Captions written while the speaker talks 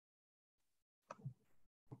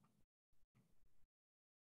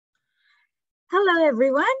Hello,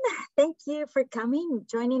 everyone. Thank you for coming,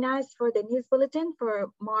 joining us for the News Bulletin for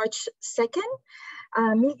March 2nd.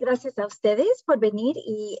 Mil gracias a ustedes por venir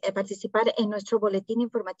y participar en nuestro boletín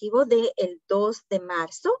informativo del 2 de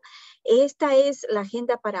marzo. Esta es la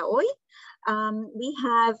agenda para hoy. We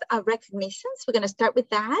have recognitions. We're going to start with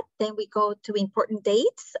that. Then we go to important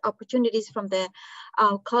dates, opportunities from the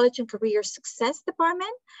College and Career Success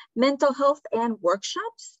Department, mental health and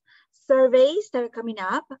workshops, surveys that are coming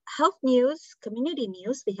up, health news, community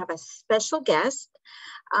news. We have a special guest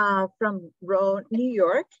from New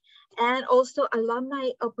York, and also alumni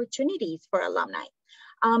opportunities for alumni.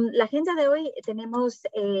 La agenda de hoy tenemos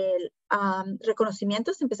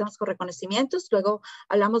reconocimientos, empezamos con reconocimientos, luego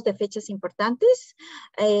hablamos de fechas importantes,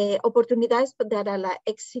 oportunidades para el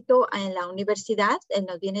éxito en la universidad,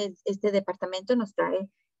 nos viene este departamento, nos trae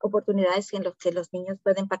oportunidades en los que los niños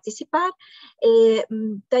pueden participar,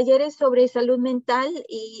 talleres sobre salud mental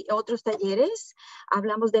y otros talleres,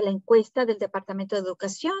 hablamos de la encuesta del Departamento de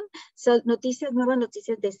Educación, nuevas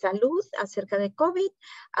noticias de salud acerca de COVID,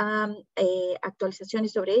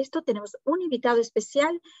 actualizaciones sobre esto, tenemos un invitado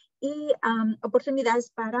especial y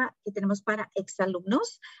oportunidades que tenemos para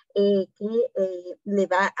exalumnos que le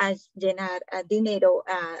va a llenar dinero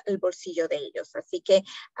al bolsillo de ellos. Así que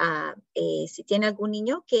si tiene algún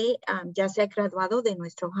niño que ya se ha graduado de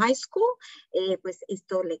nuestro high school, pues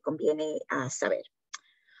esto le conviene saber.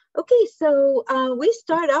 Okay, so we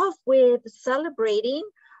start off with celebrating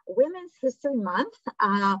Women's History Month,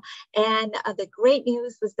 and the great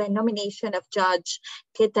news was the nomination of Judge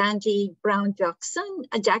Ketanji Brown Jackson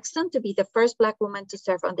to be the first Black woman to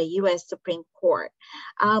serve on the U.S. Supreme Court.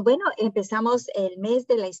 Bueno, empezamos el mes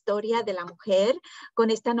de la historia de la mujer con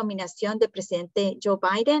esta nominación del presidente Joe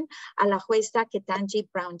Biden a la jueza Ketanji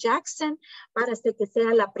Brown Jackson para que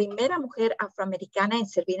sea la primera mujer afroamericana en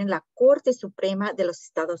servir en la Corte Suprema de los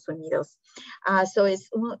Estados Unidos. So it's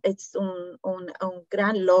un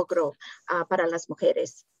gran logro para las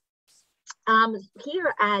mujeres.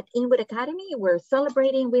 Here at Inwood Academy, we're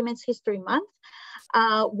celebrating Women's History Month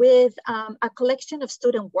with a collection of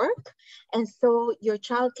student work. And so your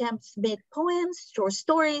child can submit poems, short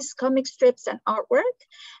stories, comic strips, and artwork.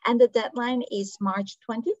 And the deadline is March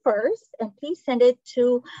 21st. And please send it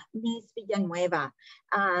to Ms. Villanueva,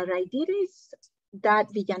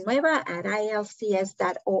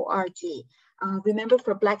 raidires.villanueva@ialcs.org. Remember,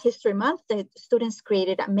 for Black History Month, the students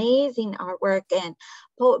created amazing artwork and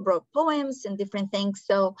wrote poems and different things.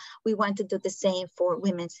 So we want to do the same for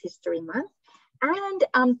Women's History Month. And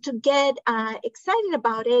to get excited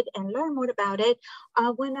about it and learn more about it,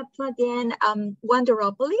 I want to plug in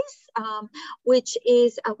Wonderopolis, which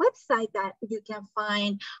is a website that you can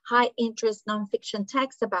find high interest nonfiction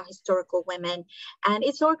texts about historical women. And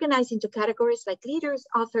it's organized into categories like leaders,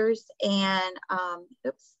 authors, and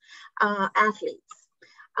athletes.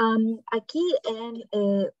 Aquí en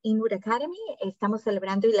Inwood Academy estamos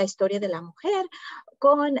celebrando la historia de la mujer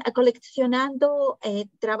coleccionando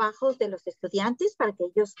trabajos de los estudiantes para que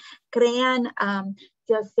ellos crean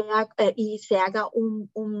ya sea y se haga un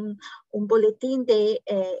boletín de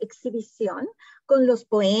exhibición con los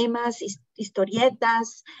poemas,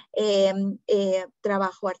 historietas,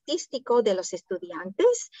 trabajo artístico de los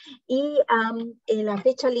estudiantes y la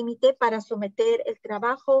fecha límite para someter el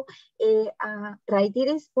trabajo a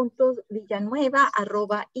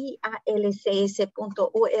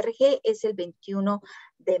raidires.villanueva@ialcs.org es el 21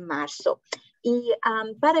 de marzo. Y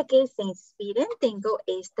para que se inspiren, tengo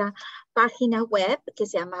esta página web que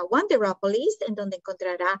se llama Wonderopolis, en donde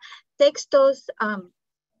encontrará textos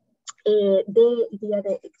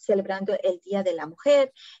celebrando el Día de la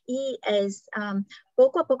Mujer, y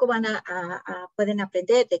poco a poco pueden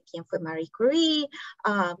aprender de quién fue Marie Curie,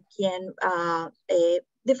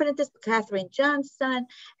 diferentes, Katherine Johnson,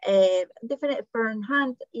 diferentes, Fern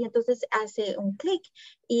Hunt, y entonces hace un clic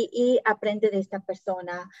y aprende de esta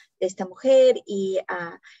persona, de esta mujer, y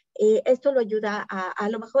esto lo ayuda a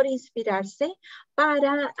lo mejor inspirarse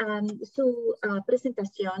para su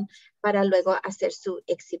presentación, para luego hacer su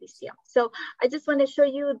exhibición. So I just want to show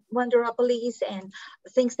you Wonderopolis and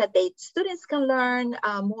things that students can learn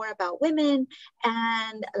more about women,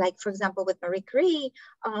 and like, for example, with Marie Curie,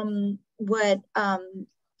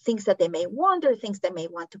 things that they may wonder, things they may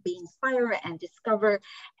want to be inspired and discover,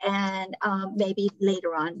 and maybe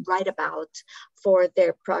later on write about for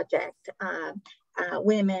their project,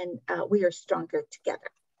 Women, We Are Stronger Together.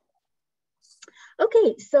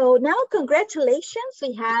 Okay, so now congratulations.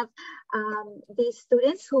 We have these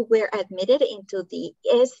students who were admitted into the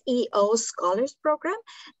SEO Scholars Program.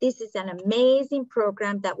 This is an amazing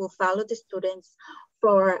program that will follow the students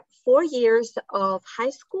for 4 years of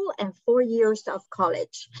high school and 4 years of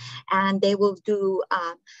college. And they will do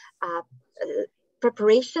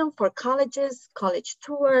preparation for colleges, college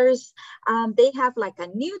tours. They have like a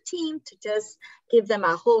new team to just give them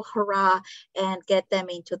a whole hurrah and get them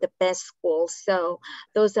into the best schools. So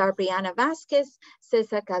those are Brianna Vasquez,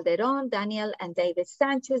 Cesar Calderon, Daniel and David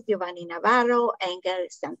Sanchez, Giovanni Navarro, Angel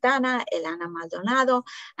Santana, Elana Maldonado,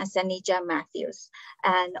 and Sanija Matthews.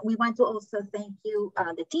 And we want to also thank you,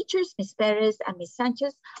 the teachers, Ms. Perez and Ms.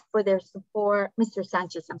 Sanchez, for their support, Mr.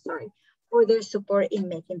 Sanchez, I'm sorry, for their support in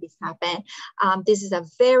making this happen. This is a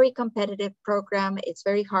very competitive program. It's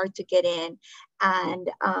very hard to get in, and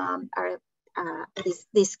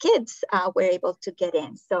these kids were able to get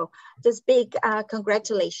in. So just big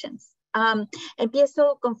congratulations.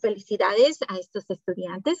 Empiezo con felicidades a estos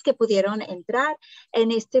estudiantes que pudieron entrar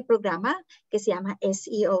en este programa que se llama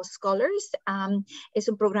SEO Scholars. Es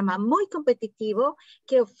un programa muy competitivo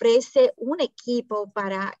que ofrece un equipo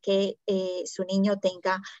para que su niño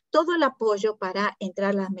tenga todo el apoyo para entrar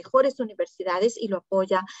a las mejores universidades, y lo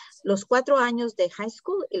apoya los 4 años de high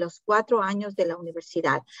school y los 4 años de la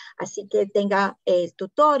universidad. Así que tenga el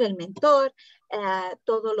tutor, el mentor,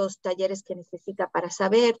 todos los talleres que necesita para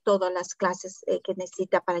saber, todas las clases que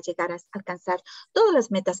necesita para llegar a alcanzar todas las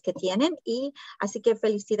metas que tienen. Y así que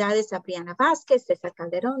felicidades a Brianna Vázquez, César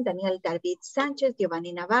Calderón, Daniel David Sánchez,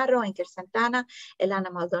 Giovanni Navarro, Angel Santana, Elana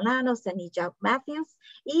Maldonado, Sanija Matthews,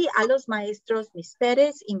 y a los maestros Miss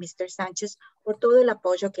Pérez y Mr. Sánchez por todo el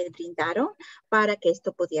apoyo que brindaron para que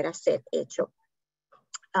esto pudiera ser hecho.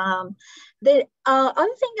 The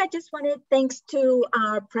other thing I just wanted, thanks to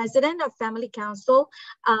our president of Family Council,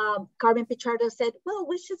 Carmen Pichardo, said, well,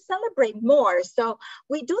 we should celebrate more. So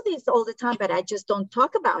we do this all the time, but I just don't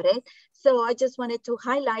talk about it. So I just wanted to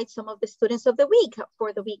highlight some of the students of the week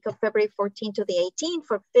for the week of February 14 to the 18th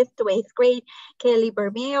for 5th to 8th grade: Kelly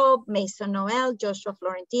Bermeo, Mason Noel, Joshua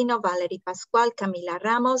Florentino, Valerie Pascual, Camila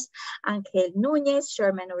Ramos, Angel Núñez,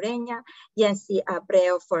 Sherman Ureña, Yancy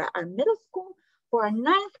Abreu for our middle school. For our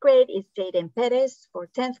 9th grade is Jaden Perez. For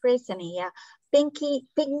 10th grade, Sania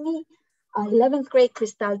Pigney. 11th grade,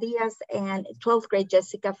 Cristal Diaz. And 12th grade,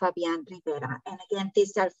 Jessica Fabian Rivera. And again,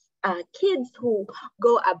 these are kids who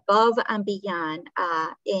go above and beyond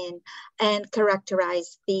and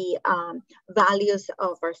characterize the values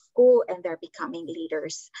of our school, and they're becoming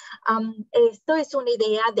leaders. Esto es una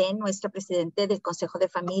idea de nuestra presidente del Consejo de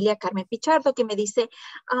Familia, Carmen Pichardo, que me dice,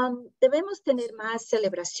 debemos tener más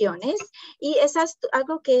celebraciones, y eso es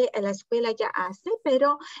algo que la escuela ya hace,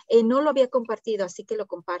 pero no lo había compartido, así que lo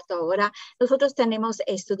comparto ahora. Nosotros tenemos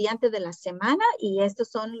estudiantes de la semana, y estos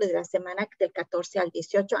son de la semana del 14 al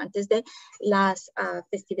 18, antes de las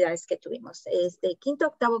festividades que tuvimos. Es de 5º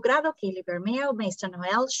a 8º grado, Kelly Bermeo, Mason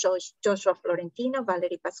Noel, Joshua Florentino,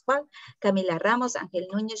 Valerie Pascual, Camila Ramos, Ángel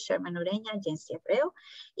Núñez, Sherman Ureña, Jensi Abreu.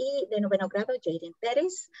 Y de 9º grado, Jaden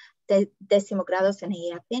Pérez. De 10º grado,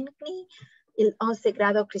 Sania Pigney. El 11º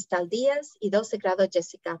grado, Cristal Díaz, y 12º grado,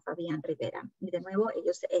 Jessica Fabián Rivera. Y de nuevo,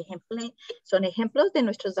 ellos son ejemplos de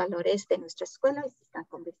nuestros valores de nuestra escuela, y se están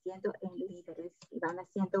convirtiendo en líderes y van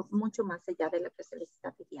haciendo mucho más allá de lo que se les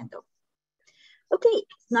está pidiendo. Okay,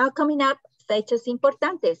 now coming up, fechas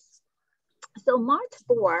importantes. So March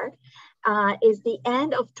 4 is the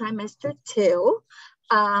end of trimester 2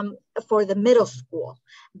 for the middle school.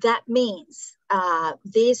 That means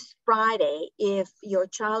this Friday, if your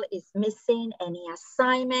child is missing any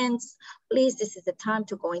assignments, please, this is the time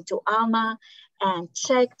to go into Alma and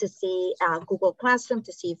check to see Google Classroom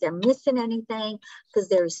to see if they're missing anything, because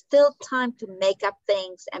there is still time to make up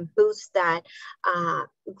things and boost that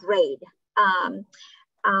grade.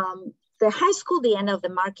 The high school, the end of the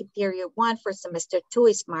marking period 1 for semester 2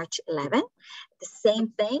 is March 11. The same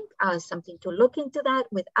thing, something to look into that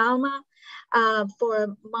with Alma.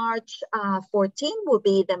 For March 14 will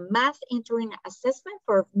be the math entering assessment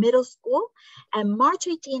for middle school. And March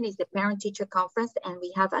 18 is the parent-teacher conference, and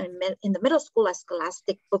we have in the middle school a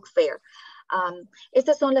scholastic book fair.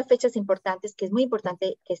 Estas son las fechas importantes, que es muy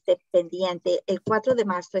importante que esté pendiente. El 4 de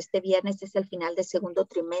marzo, este viernes, es el final del segundo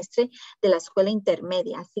trimestre de la escuela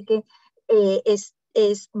intermedia. Así que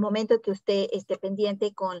es momento que usted esté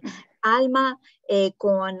pendiente con Alma,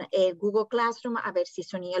 con Google Classroom, a ver si a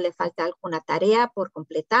su niño le falta alguna tarea por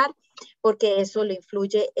completar, porque eso le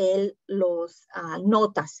influye en los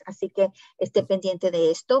notas. Así que esté pendiente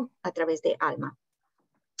de esto a través de Alma.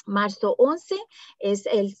 Marzo 11 es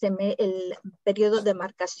el periodo de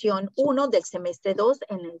marcación 1 del semestre 2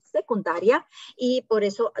 en la secundaria, y por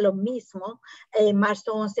eso lo mismo,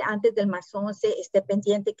 marzo 11, antes del marzo 11, esté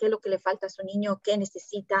pendiente qué es lo que le falta a su niño, qué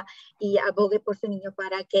necesita, y abogue por su niño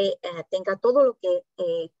para que tenga todo lo que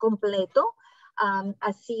completo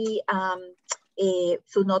así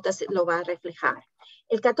sus notas lo va a reflejar.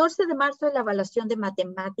 El 14 de marzo es la evaluación de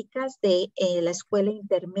matemáticas de la escuela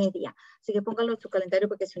intermedia. Así que pónganlo en su calendario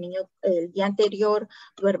porque su niño el día anterior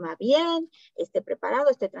duerma bien, esté preparado,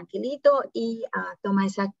 esté tranquilito y toma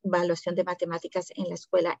esa evaluación de matemáticas en la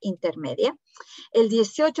escuela intermedia. El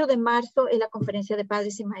 18 de marzo es la conferencia de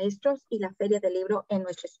padres y maestros y la feria del libro en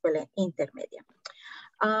nuestra escuela intermedia.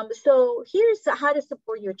 So here's how to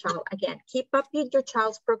support your child. Again, keep up your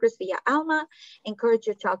child's progress via ALMA. Encourage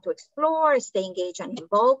your child to explore, stay engaged and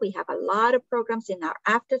involved. We have a lot of programs in our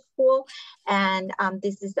after school, and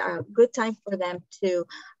this is a good time for them to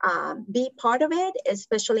be part of it,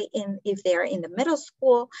 especially if they're in the middle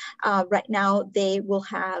school. Right now, they will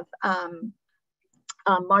have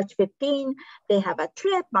March 15, they have a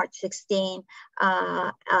trip. March 16,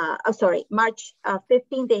 March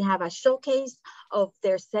 15, they have a showcase of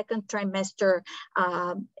their second trimester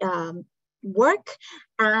work.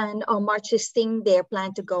 And on March 16, they're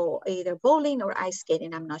planned to go either bowling or ice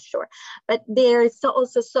skating, I'm not sure. But there's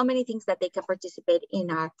also so many things that they can participate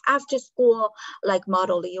in our after school, like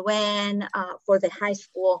Model UN for the high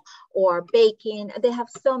school or baking. They have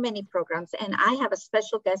so many programs. And I have a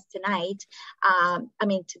special guest tonight,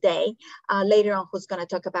 today, later on, who's gonna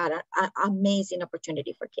talk about an amazing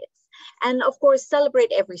opportunity for kids. And of course,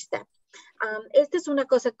 celebrate every step. Esta es una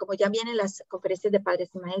cosa, como ya vienen las conferencias de padres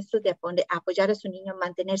y maestros, de apoyar a su niño,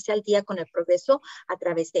 mantenerse al día con el progreso a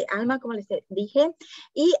través de ALMA, como les dije,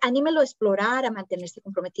 y anímelo a explorar, a mantenerse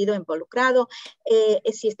comprometido, involucrado.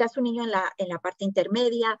 Si está su niño en la parte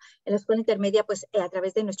intermedia, en la escuela intermedia, pues a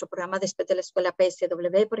través de nuestro programa después de la escuela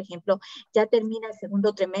PSW, por ejemplo, ya termina el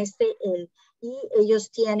segundo trimestre y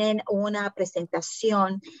ellos tienen una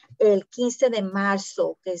presentación el 15 de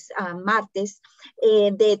marzo, que es martes,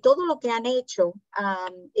 de todo lo que han hecho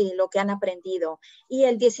y lo que han aprendido. Y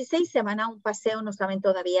el 16 se van a un paseo, no saben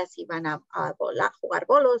todavía si van a jugar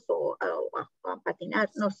bolos o a patinar,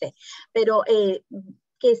 no sé. Pero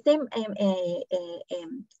que estén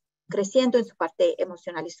creciendo en su parte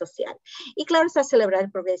emocional y social. Y claro, está celebrar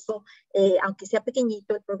el progreso, aunque sea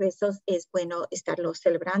pequeñito, el progreso es bueno estarlo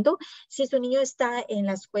celebrando. Si su niño está en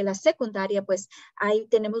la escuela secundaria, pues ahí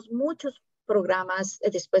tenemos muchos programas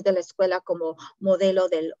después de la escuela como modelo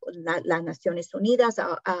de las Naciones Unidas,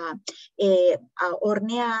 a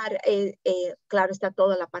hornear, claro está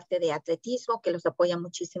toda la parte de atletismo que los apoya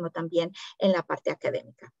muchísimo también en la parte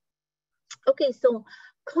académica. Okay, so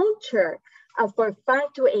culture. For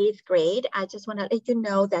 5th to 8th grade, I just want to let you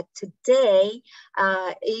know that today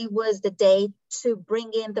it was the day to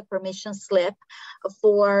bring in the permission slip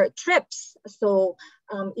for trips. So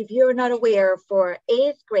if you're not aware, for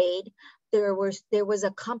 8th grade, there was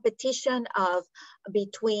a competition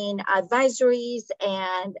between advisories,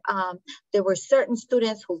 and there were certain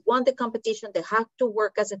students who won the competition. They have to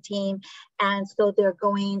work as a team, and so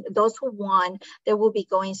those who won, they will be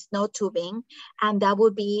going snow tubing, and that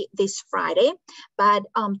will be this Friday. But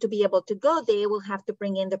to be able to go, they will have to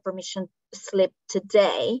bring in the permission slip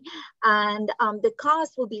today, and the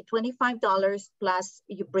cost will be $25 plus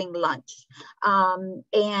you bring lunch,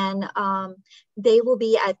 they will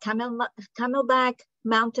be at Camelback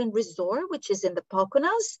Mountain Resort, which is in the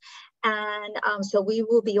Poconos, and so we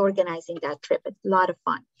will be organizing that trip. It's a lot of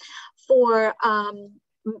fun. For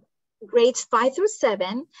grades 5 through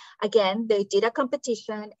 7, again, they did a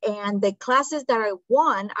competition, and the classes that I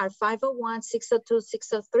won are 501, 602,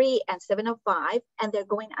 603, and 705, and they're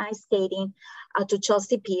going ice skating to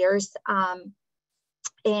Chelsea Piers,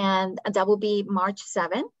 and that will be March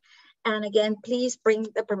 7th. And again, please bring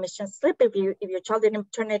the permission slip. If your child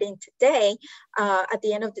didn't turn it in today, at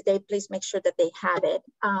the end of the day, please make sure that they have it.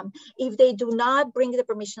 If they do not bring the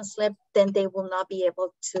permission slip, then they will not be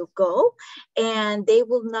able to go. And they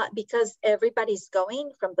will not, because everybody's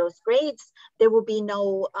going from those grades, there will be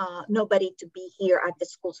nobody to be here at the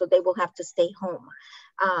school, so they will have to stay home.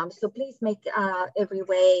 So please make every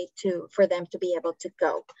way for them to be able to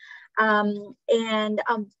go.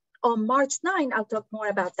 On March 9, I'll talk more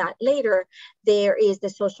about that later, there is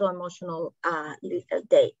the Social Emotional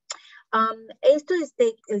Day. Esto es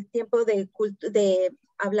el tiempo de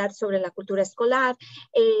hablar sobre la cultura escolar.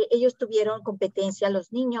 Ellos tuvieron competencia,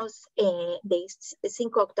 los niños de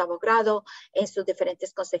 5 a 8º grado en sus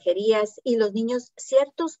diferentes consejerías, y los niños,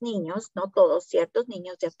 ciertos niños, no todos, ciertos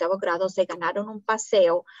niños de 8º grado se ganaron un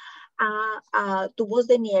paseo a tubos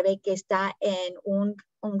de nieve que está en un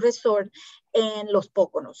resort en Los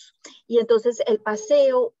Poconos. Y entonces el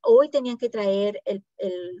paseo, hoy tenían que traer el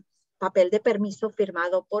papel de permiso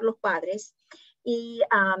firmado por los padres, y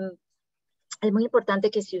Es muy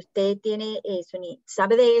importante que si usted tiene,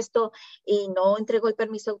 sabe de esto y no entregó el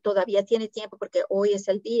permiso, todavía tiene tiempo porque hoy es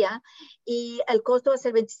el día y el costo va a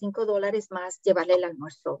ser $25 más llevarle el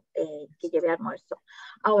almuerzo, que lleve almuerzo.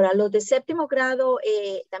 Ahora, los de séptimo grado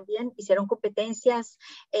también hicieron competencias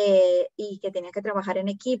y que tenían que trabajar en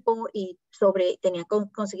equipo y tenían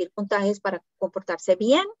que conseguir puntajes para comportarse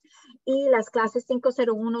bien. Y las clases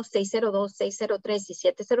 501, 602, 603 y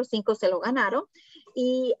 705 se lo ganaron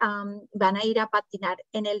y van a ir a patinar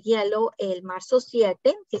en el hielo el marzo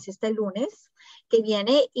 7, que es este lunes que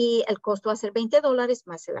viene, y el costo va a ser $20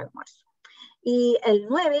 más el almuerzo. Y el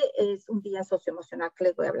 9 es un día socioemocional que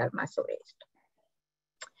les voy a hablar más sobre esto.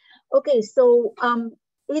 Okay, so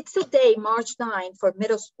it's a day, March 9, for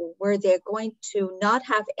middle school, where they're going to not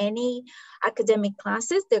have any academic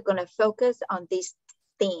classes. They're going to focus on these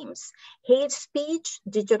themes. Hate speech,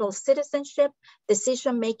 digital citizenship,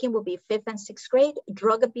 decision-making will be 5th and 6th grade,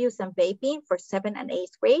 drug abuse and vaping for 7th and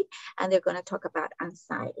 8th grade, and they're going to talk about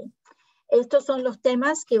anxiety. Estos son los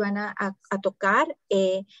temas que van a tocar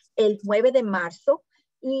el 9 de marzo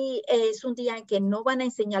y es un día en que no van a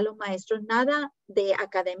enseñar los maestros nada de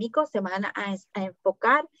académico, se van a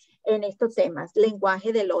enfocar en estos temas,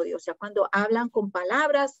 lenguaje del odio, o sea, cuando hablan con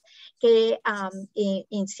palabras que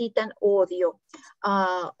incitan odio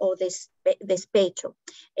o despecho.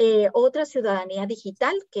 Otra, ciudadanía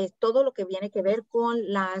digital, que es todo lo que viene que ver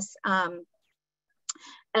con las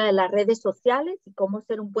redes sociales y cómo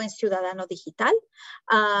ser un buen ciudadano digital.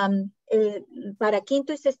 Para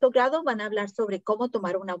quinto y sexto grado van a hablar sobre cómo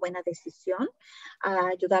tomar una buena decisión,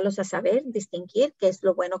 ayudarlos a saber, distinguir qué es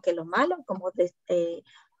lo bueno que es lo malo,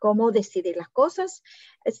 cómo decidir las cosas.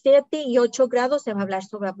 7 y 8 grados se va a hablar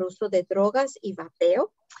sobre abuso de drogas y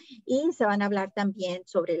vapeo y se van a hablar también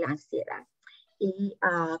sobre la ansiedad y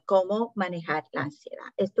cómo manejar la ansiedad.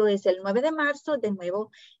 Esto es el 9 de marzo, de nuevo,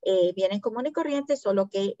 vienen común y corriente, solo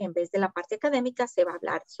que en vez de la parte académica se va a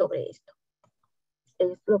hablar sobre esto.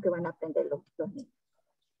 Es lo que van a aprender los niños.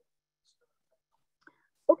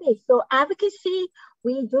 Okay, so advocacy,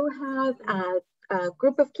 we do have a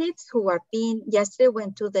group of kids who are yesterday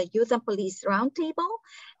went to the Youth and Police Roundtable.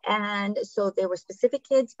 And so there were specific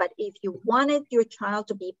kids, but if you wanted your child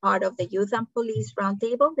to be part of the Youth and Police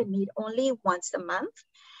Roundtable, they meet only once a month.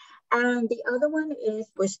 And the other one is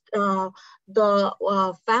with the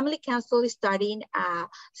Family Council is starting a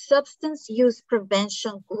substance use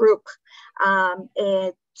prevention group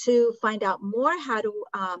to find out more how to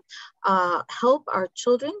help our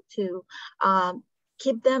children to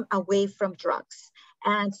keep them away from drugs.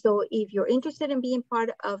 And so if you're interested in being part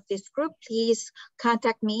of this group, please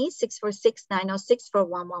contact me,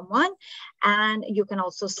 646-906-4111. And you can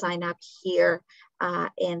also sign up here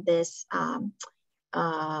in this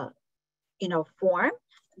form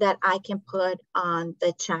that I can put on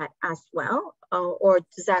the chat as well. Or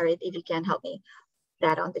Zared, if you can help me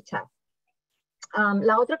that on the chat.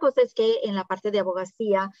 La otra cosa es que en la parte de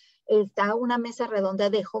abogacía está una mesa redonda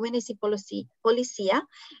de jóvenes y policía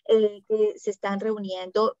que se están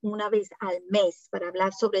reuniendo una vez al mes para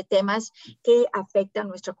hablar sobre temas que afectan a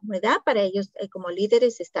nuestra comunidad, para ellos como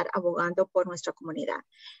líderes estar abogando por nuestra comunidad.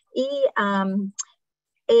 Y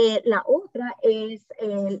la otra es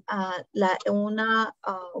un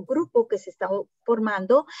grupo que se está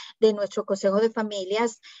formando de nuestro Consejo de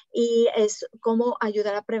Familias y es cómo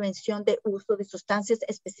ayudar a la prevención de uso de sustancias,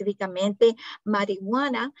 específicamente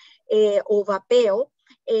marihuana o vapeo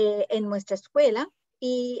en nuestra escuela.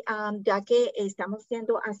 Y ya que estamos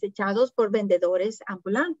siendo acechados por vendedores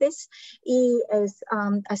ambulantes y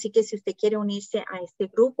así que si usted quiere unirse a este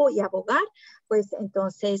grupo y abogar, pues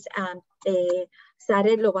entonces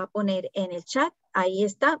Sare lo va a poner en el chat, ahí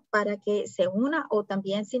está, para que se una o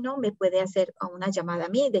también si no me puede hacer una llamada a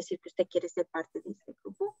mí y decir que usted quiere ser parte de este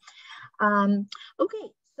grupo.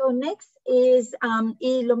 Okay. So next is,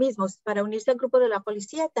 y lo mismo, para unirse al grupo de la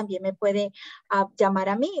policía también me puede llamar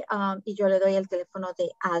a mí y yo le doy el teléfono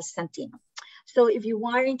de Al Santino. So if you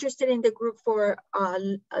are interested in the group for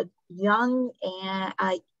young and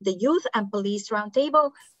the Youth and Police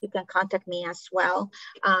Roundtable, you can contact me as well.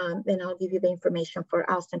 And I'll give you the information for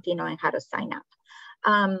Al Santino and how to sign up.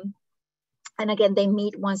 And again, they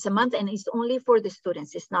meet once a month and it's only for the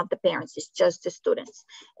students. It's not the parents, it's just the students.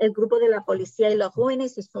 El grupo de la policía y los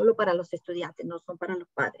jóvenes es solo para los estudiantes, no son para los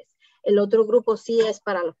padres. El otro grupo sí es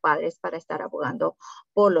para los padres, para estar abogando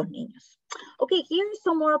por los niños. Okay, here are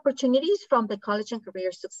some more opportunities from the College and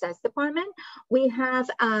Career Success Department. We have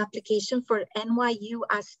an application for NYU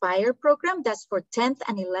Aspire program. That's for 10th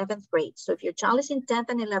and 11th grade. So if your child is in 10th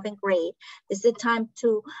and 11th grade, this is the time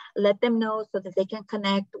to let them know so that they can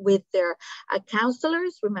connect with their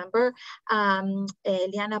counselors. Remember,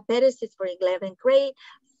 Eliana Perez is for 11th grade.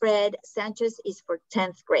 Fred Sanchez is for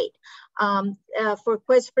 10th grade. For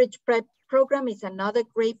Questbridge Prep program is another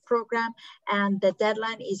great program, and the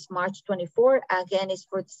deadline is March 24. Again, it's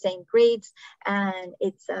for the same grades, and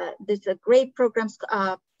there's a great programs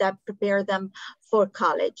that prepare them for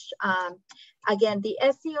college. Again, the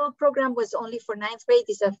SEO program was only for 9th grade.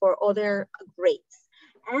 These are for other grades.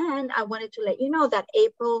 And I wanted to let you know that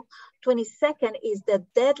April 22nd is the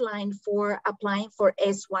deadline for applying for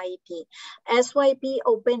SYP. SYP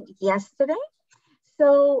opened yesterday.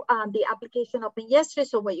 So the application opened yesterday.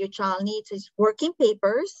 So what your child needs is working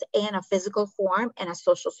papers and a physical form and a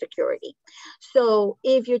social security. So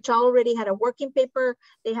if your child already had a working paper,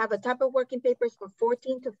 they have a type of working papers for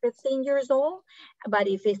 14 to 15 years old. But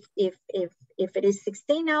if it is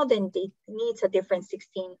 16 now, then it needs a different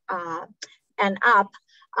 16 and up.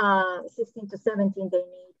 16 to 17, they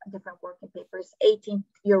need different working papers.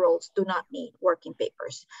 18-year-olds do not need working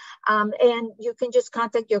papers. And you can just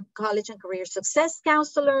contact your college and career success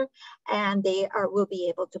counselor, and they will be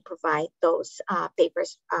able to provide those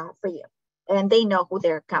papers for you. And they know who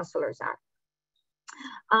their counselors are.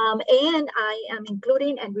 And I am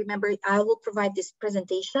including, and remember, I will provide this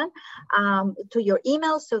presentation to your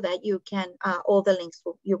email so that you can, all the links,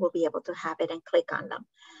 you will be able to have it and click on them.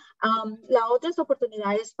 Las otras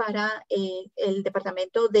oportunidades para el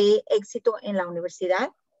Departamento de Éxito en la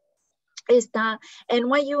Universidad está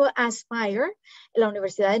NYU Aspire. La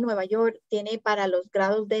Universidad de Nueva York tiene para los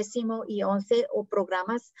grados 10º y 11 o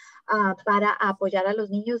programas para apoyar a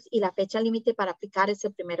los niños, y la fecha límite para aplicar es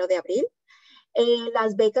el 1 de abril.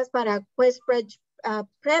 Las becas para Questbridge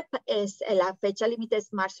Prep la fecha límite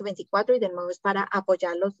es marzo 24, y de nuevo es para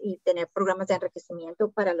apoyarlos y tener programas de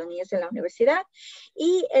enriquecimiento para los niños en la universidad.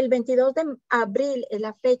 Y el 22 de abril es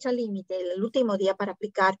la fecha límite, el último día para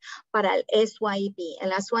aplicar para el SYP.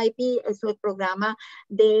 El SYP es el programa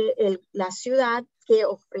de la ciudad que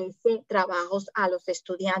ofrece trabajos a los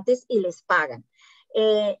estudiantes y les pagan.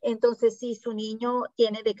 Entonces, si su niño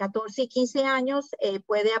tiene de 14 y 15 años,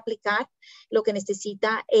 puede aplicar. Lo que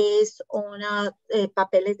necesita es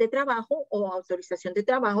papeles de trabajo o autorización de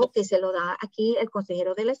trabajo, que se lo da aquí el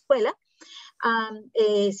consejero de la escuela.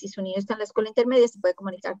 Si su niño está en la escuela intermedia, se puede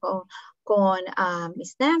comunicar con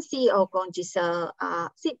Miss Nancy o con Giselle.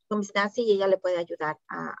 Sí, con Miss Nancy, y ella le puede ayudar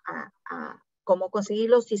a cómo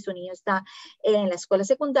conseguirlo. Si su niño está en la escuela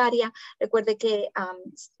secundaria, recuerde que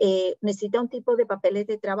necesita un tipo de papeles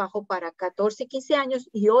de trabajo para 14 y 15 años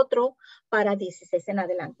y otro para 16 en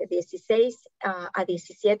adelante, 16 a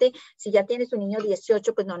 17. Si ya tiene su niño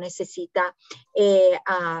 18, pues no necesita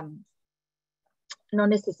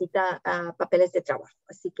papeles de trabajo.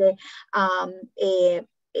 Así que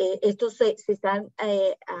estos se están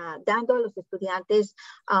dando a los estudiantes.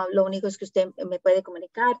 Lo único es que usted me puede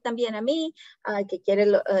comunicar también a mí que quiere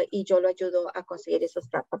y yo lo ayudo a conseguir esos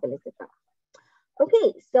papeles de trabajo.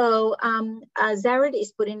 Okay, so Zared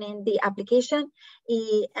is putting in the application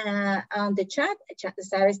y on the chat.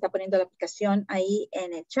 Zared está poniendo la aplicación ahí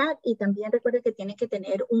en el chat, y también recuerde que tiene que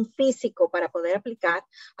tener un físico para poder aplicar.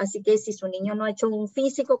 Así que si su niño no ha hecho un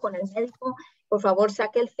físico con el médico, por favor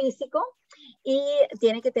saque el físico, y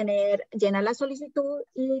tiene que llenar la solicitud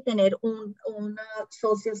y tener un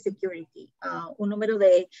Social Security, un número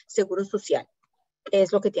de seguro social.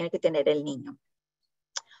 Es lo que tiene que tener el niño.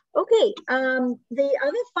 Okay, the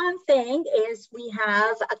other fun thing is we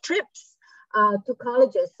have trips to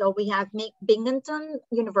colleges. So we have Binghamton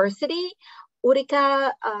University,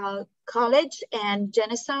 Utica College, and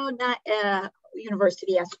Geneseo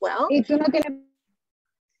University as well.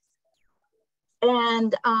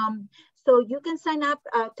 And so you can sign up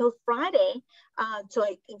till Friday. So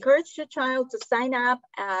I encourage your child to sign up.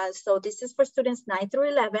 So this is for students 9 through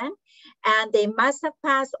 11, and they must have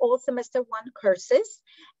passed all semester 1 courses.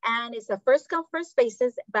 And it's a first come, first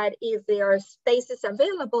basis, but if there are spaces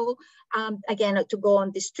available, again, to go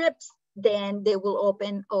on these trips, then they will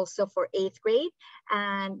open also for 8th grade.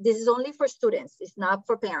 And this is only for students. It's not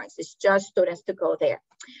for parents. It's just students to go there.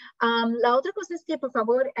 La otra cosa es que, por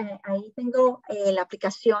favor, ahí tengo la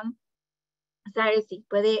aplicación. Sorry, si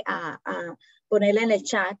puede ponerla en el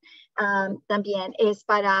chat. También es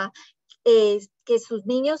para que sus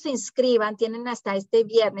niños se inscriban, tienen hasta este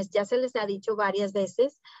viernes, ya se les ha dicho varias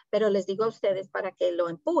veces, pero les digo a ustedes para que lo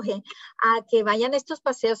empujen, a que vayan a estos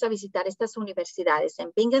paseos a visitar estas universidades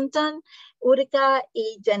en Binghamton, Utica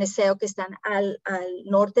y Geneseo, que están al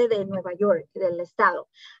norte de Nueva York, del estado.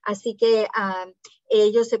 Así que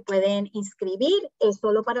ellos se pueden inscribir, es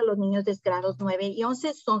solo para los niños de grados 9 y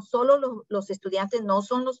 11, son solo los estudiantes, no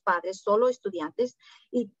son los padres, solo estudiantes,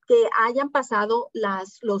 y que hayan pasado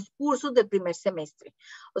los cursos del primer semestre.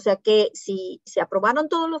 O sea que si se aprobaron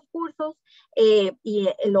todos los cursos y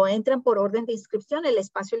lo entran por orden de inscripción, el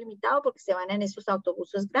espacio limitado, porque se van en esos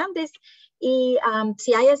autobuses grandes, y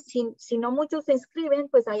si no muchos se inscriben,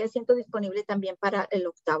 pues hay asiento disponible también para el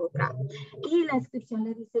octavo grado. Y la inscripción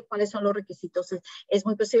le dice cuáles son los requisitos. Es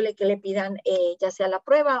muy posible que le pidan ya sea la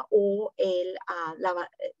prueba o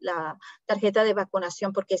la tarjeta de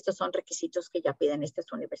vacunación, porque estos son requisitos que ya piden estas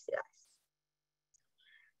universidades.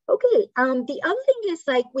 Okay, the other thing is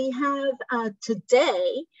like we have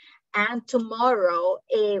today and tomorrow,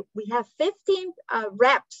 we have 15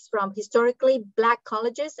 reps from historically Black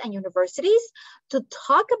colleges and universities to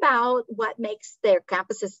talk about what makes their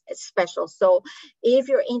campuses special. So if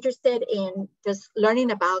you're interested in just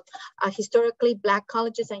learning about historically Black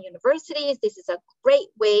colleges and universities, this is a great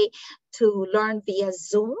way to learn via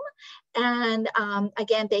Zoom. And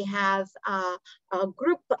again, they have a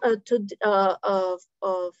group of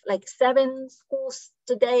like 7 schools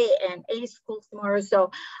today and 8 schools tomorrow.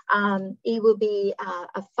 So it will be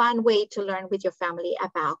a fun way to learn with your family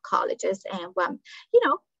about colleges and, you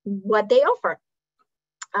know, what they offer.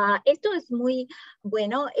 Esto es muy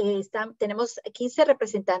bueno. Tenemos 15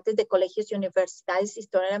 representantes de colegios y universidades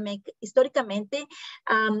históricamente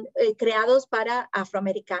creados para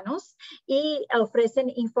afroamericanos y ofrecen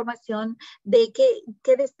información de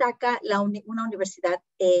qué destaca una universidad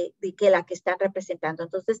de la que están representando.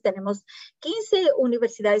 Entonces tenemos 15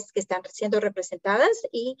 universidades que están siendo representadas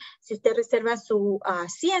y si usted reserva su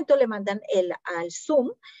asiento le mandan al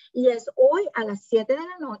Zoom y es hoy a las 7 de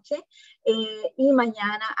la noche y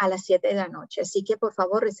mañana a las 7 de la noche. Así que por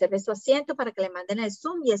favor reserve su asiento para que le manden el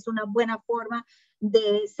Zoom y es una buena forma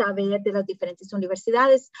de saber de las diferentes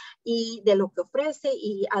universidades y de lo que ofrece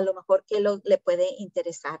y a lo mejor que le puede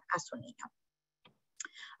interesar a su niño.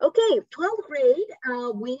 Okay, 12th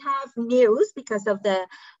grade, we have news because of the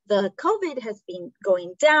COVID has been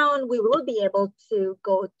going down. We will be able to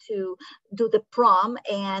go to do the prom,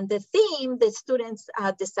 and the theme, the students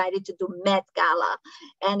decided to do Met Gala,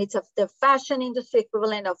 and it's the fashion industry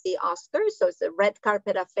equivalent of the Oscars, so it's a red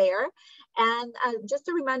carpet affair. And just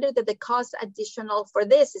a reminder that the cost additional for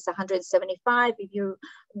this is $175. If you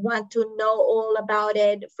want to know all about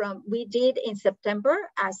it, we did in September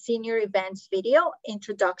a senior events video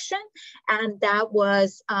introduction, and that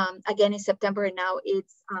was again in September, and now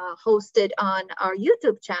it's hosted on our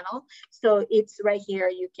YouTube channel. So it's right here,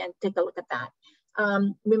 you can take a look at that.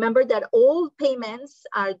 Remember that all payments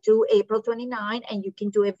are due April 29 and you can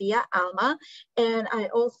do it via Alma. And I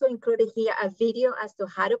also included here a video as to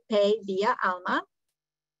how to pay via Alma.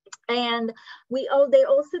 And they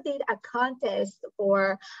also did a contest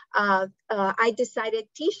for I Decided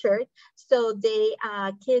t-shirt. So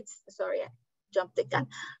jumped the gun.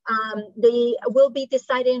 They will be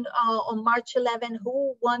deciding on March 11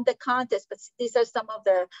 who won the contest, but these are some of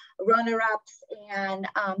the runner-ups, and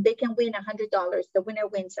they can win $100. The winner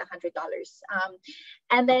wins $100.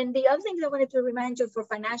 And then the other thing I wanted to remind you for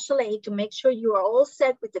financial aid, to make sure you are all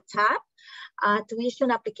set with the TAP tuition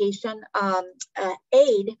application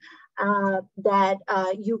aid that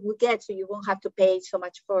you will get, so you won't have to pay so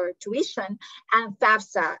much for tuition, and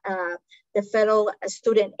FAFSA, the federal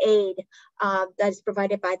student aid that is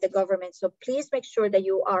provided by the government. So please make sure that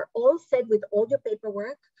you are all set with all your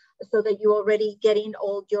paperwork so that you're already getting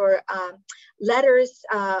all your letters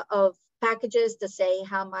of packages to say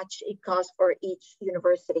how much it costs for each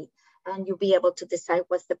university. And you'll be able to decide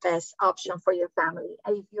what's the best option for your family.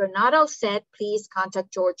 And if you're not all set, please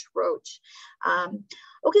contact George Roach.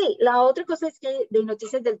 Ok, la otra cosa es que de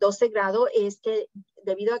noticias del 12 grado es que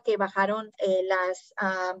debido a que bajaron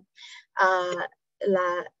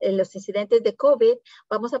los incidentes de COVID,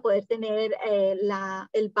 vamos a poder tener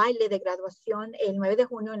el baile de graduación el 9 de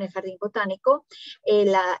junio en el Jardín Botánico.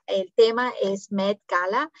 El tema es Met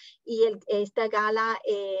Gala y esta gala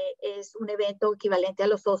es un evento equivalente a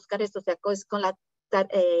los Oscars, o sea, es con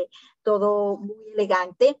todo muy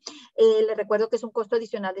elegante. Les recuerdo que es un costo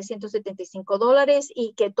adicional de $175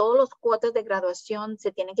 y que todos los cuotas de graduación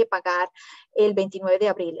se tienen que pagar el 29 de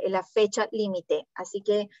abril, en la fecha límite. Así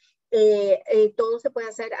que todo se puede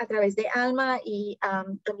hacer a través de Alma y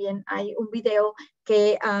también hay un video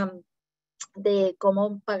que de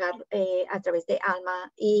cómo pagar a través de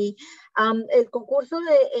Alma. Y el concurso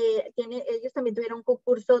ellos también tuvieron un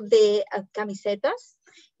concurso de camisetas,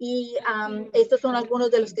 y estos son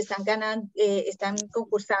algunos de los que están ganando, están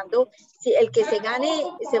concursando. Si el que se gane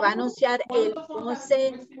se va a anunciar el 11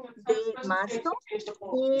 de marzo,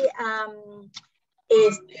 y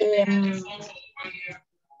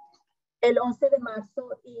el 11 de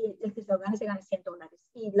marzo, y el que se gane $100.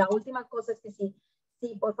 Y la última cosa es que sí,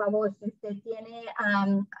 por favor, si usted tiene,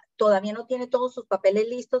 todavía no tiene todos sus papeles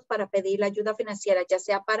listos para pedir la ayuda financiera, ya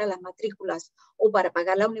sea para las matrículas o para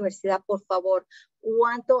pagar la universidad, por favor,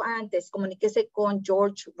 cuanto antes, comuníquese con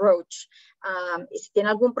George Roach. Y si tiene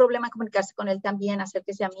algún problema, comunicarse con él también,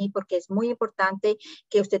 acérquese a mí, porque es muy importante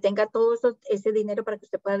que usted tenga todo ese dinero para que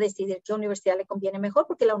usted pueda decidir qué universidad le conviene mejor,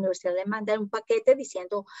 porque la universidad le manda un paquete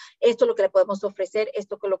diciendo esto es lo que le podemos ofrecer,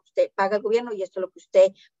 esto es lo que usted paga al gobierno y esto es lo que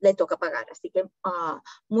usted le toca pagar. Así que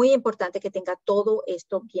muy importante que tenga todo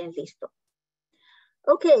esto bien listo.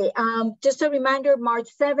 Okay, just a reminder, March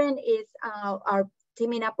 7 is our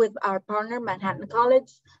teaming up with our partner, Manhattan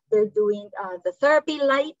College. They're doing the therapy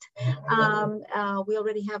light. We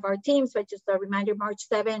already have our teams, but just a reminder, March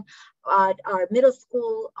 7, our middle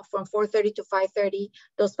school from 4:30 to 5:30,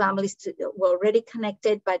 those families were already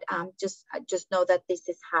connected, but just know that this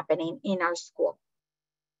is happening in our school.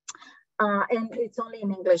 And it's only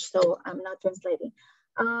in English, so I'm not translating.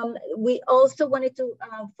 We also wanted to,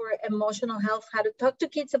 for emotional health, how to talk to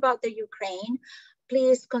kids about the Ukraine.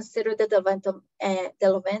 Please consider the developmental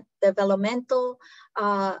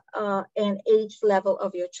and age level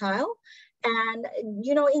of your child. And,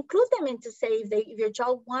 you know, include them in to say if your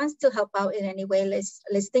child wants to help out in any way,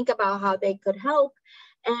 let's think about how they could help,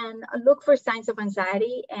 and look for signs of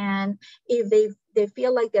anxiety. And if they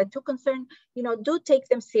feel like they're too concerned, you know, do take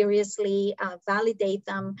them seriously, validate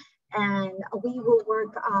them, and we will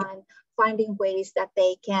work on finding ways that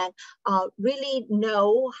they can really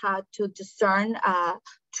know how to discern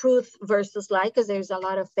truth versus lie, because there's a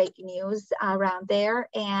lot of fake news around there,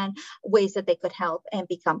 and ways that they could help and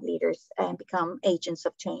become leaders and become agents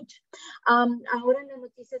of change. Ahora en las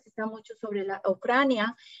noticias está mucho sobre la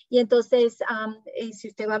Ucrania, y entonces si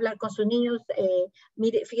usted va a hablar con sus niños,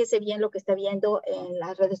 mire, fíjese bien lo que está viendo en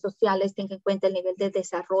las redes sociales, tenga en cuenta el nivel de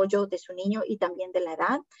desarrollo de su niño y también de la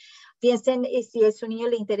edad. Piensen, si a su niño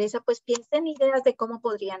le interesa, pues piensen ideas de cómo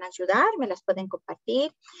podrían ayudar, me las pueden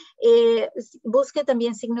compartir. Busque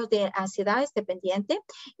también signos de ansiedad, esté pendiente.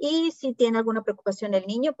 Y si tiene alguna preocupación el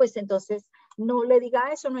niño, pues entonces no le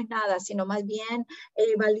diga eso no es nada, sino más bien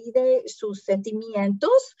valide sus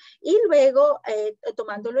sentimientos y luego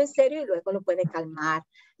tomándolo en serio, y luego lo puede calmar.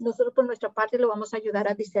 Nosotros por nuestra parte lo vamos a ayudar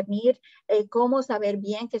a discernir cómo saber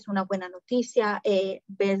bien que es una buena noticia,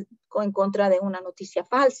 ver en contra de una noticia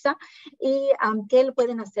falsa, y qué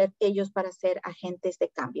pueden hacer ellos para ser agentes de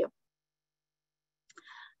cambio.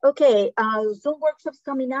 Okay, Zoom workshops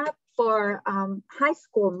coming up for high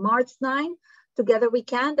school, March 9. Together We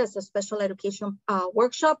Can, that's a special education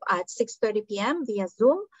workshop at 6:30 p.m. via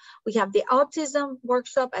Zoom. We have the autism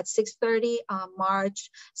workshop at 6:30 on March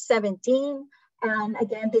 17. And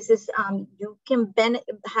again, this is, you can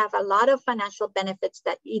have a lot of financial benefits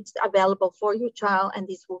that it's available for your child, and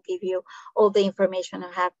this will give you all the information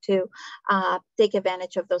on how to take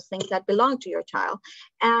advantage of those things that belong to your child.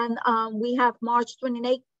 And we have March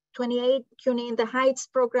 28, CUNY in the Heights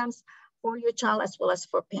programs for your child as well as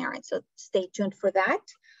for parents. So stay tuned for that.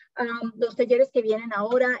 Los talleres que vienen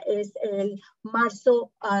ahora es el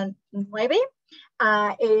marzo 9.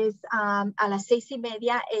 Es a las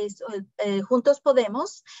 6:30, es Juntos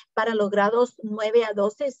Podemos para los grados 9 a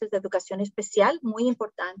 12, es de educación especial, muy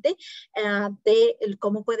importante, de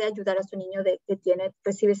cómo puede ayudar a su niño que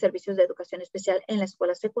recibe servicios de educación especial en la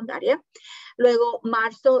escuela secundaria. Luego,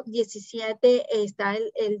 marzo 17 está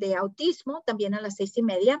el de autismo, también a las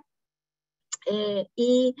 6:30.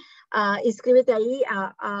 Y inscríbete ahí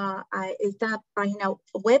a esta página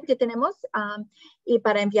web que tenemos y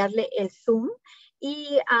para enviarle el Zoom.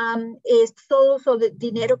 Y es todo sobre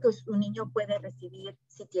dinero que un niño puede recibir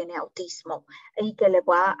si tiene autismo, y que le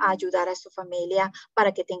va a ayudar a su familia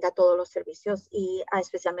para que tenga todos los servicios, y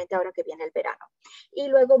especialmente ahora que viene el verano. Y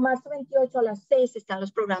luego marzo 28 a las 6 están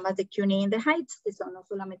los programas de CUNY in the Heights, que son no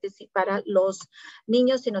solamente para los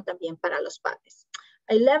niños, sino también para los padres.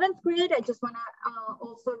 11th grade, I just want to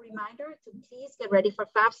also reminder to please get ready for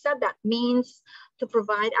FAFSA. That means to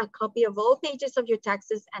provide a copy of all pages of your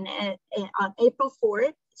taxes and on April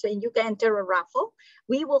 4th, so you can enter a raffle.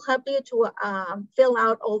 We will help you to fill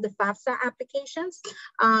out all the FAFSA applications,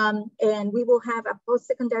 and we will have a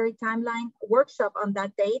post-secondary timeline workshop on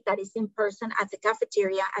that day that is in person at the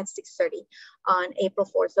cafeteria at 6:30 on April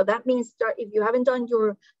 4th. So that means if you haven't done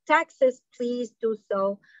your taxes, please do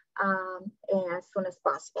so as soon as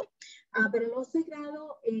possible. Para el 11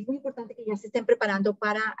 grado es muy importante que ya se estén preparando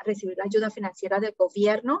para recibir la ayuda financiera del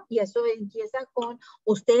gobierno, y eso empieza con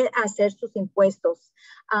usted hacer sus impuestos.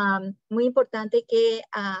 Muy importante que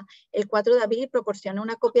el 4 de abril proporcione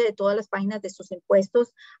una copia de todas las páginas de sus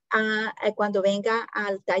impuestos cuando venga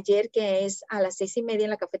al taller, que es a las 6:30 en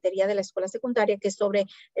la cafetería de la escuela secundaria, que es sobre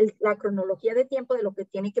la cronología de tiempo de lo que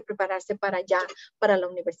tiene que prepararse para la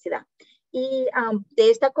universidad. Y de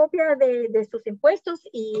esta copia de sus impuestos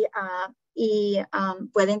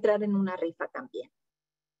puede entrar en una rifa también.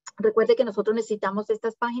 Recuerde que nosotros necesitamos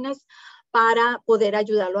estas páginas para poder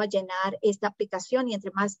ayudarlo a llenar esta aplicación, y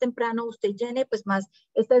entre más temprano usted llene, pues más,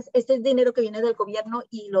 este es dinero que viene del gobierno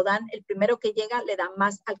y lo dan, el primero que llega le dan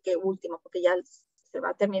más al que último, porque ya se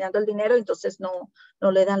va terminando el dinero, entonces no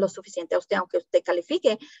le dan lo suficiente a usted, aunque usted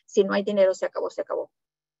califique. Si no hay dinero, se acabó, se acabó.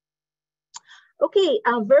 Okay,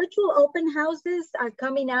 virtual open houses are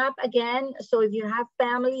coming up again. So if you have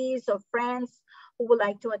families or friends who would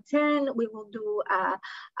like to attend, we will do a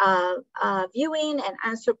viewing and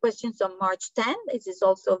answer questions on March 10th. This is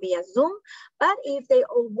also via Zoom. But if they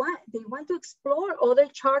want to explore other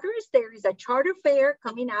charters, there is a charter fair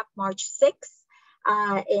coming up March 6th.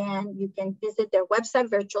 And you can visit their website,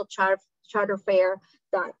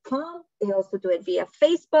 virtualcharterfair.com. They also do it via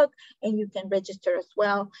Facebook, and you can register as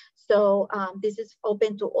well. So this is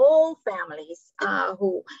open to all families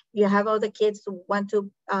who you have other kids who want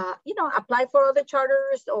to, apply for other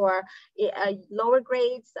charters or lower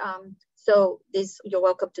grades. So you're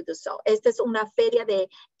welcome to do so. Esta es una feria de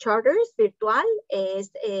charters virtual.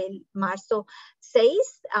 Es el marzo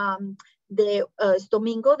 6. Es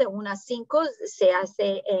domingo de 1 a 5, se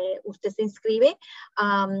hace, usted se inscribe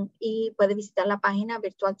y puede visitar la página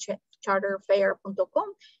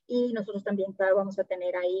virtualcharterfair.com, y nosotros también, claro, vamos a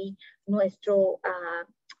tener ahí nuestro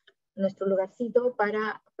lugarcito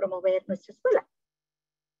para promover nuestra escuela.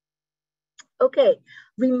 Okay,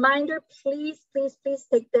 reminder, please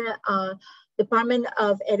take the Department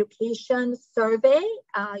of Education survey.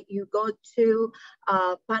 You go to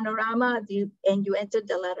Panorama and you enter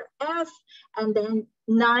the letter F, and then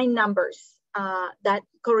 9 numbers that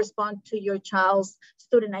correspond to your child's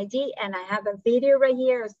student ID. And I have a video right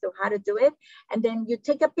here as to how to do it. And then you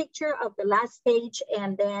take a picture of the last page,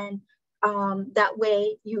 and then that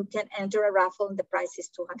way you can enter a raffle, and the price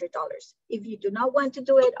is $200. If you do not want to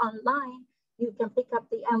do it online, you can pick up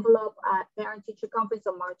the envelope at Parent-Teacher Conference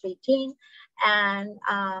on March 18, and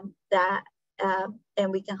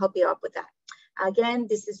and we can help you out with that. Again,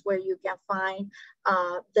 this is where you can find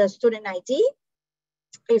the student ID.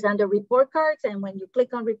 It's under report cards, and when you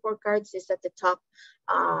click on report cards, it's at the top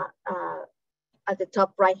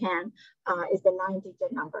right hand is the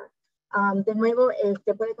 9-digit number. De nuevo,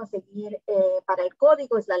 usted puede conseguir para el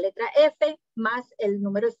código, es la letra F más el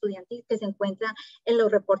número estudiantil que se encuentra en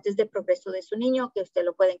los reportes de progreso de su niño, que usted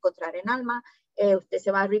lo puede encontrar en Alma. Usted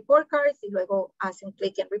se va a Report Cards y luego hace un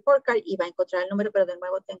clic en Report Card y va a encontrar el número, pero de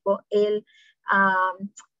nuevo tengo el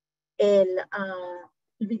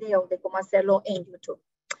video de cómo hacerlo en YouTube.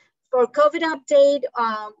 For COVID update,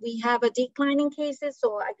 we have a decline in cases.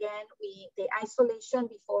 So again, the isolation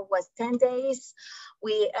before was 10 days.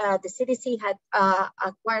 The CDC had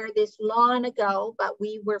acquired this long ago, but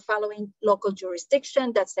we were following local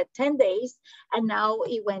jurisdiction that said 10 days, and now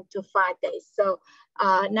it went to 5 days. So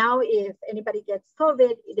now if anybody gets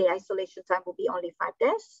COVID, the isolation time will be only 5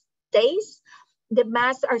 days. The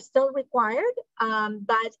masks are still required,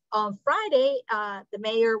 but on Friday, the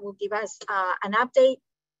mayor will give us an update.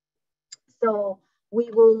 So we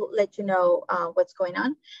will let you know what's going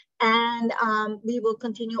on. And we will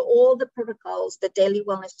continue all the protocols, the daily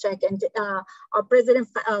wellness check. And our president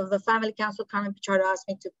of the Family Council, Carmen Pichardo, asked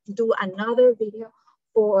me to do another video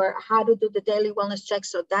for how to do the daily wellness check.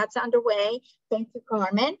 So that's underway. Thank you,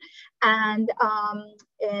 Carmen. And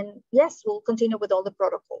yes, we'll continue with all the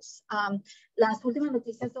protocols. Las últimas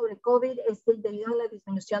noticias sobre COVID es que debido a la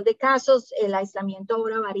disminución de casos, el aislamiento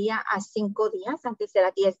ahora varía a 5 días, antes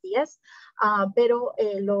era 10 días, pero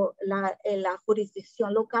la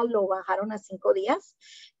jurisdicción local lo bajaron a 5 días.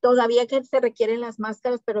 Todavía que se requieren las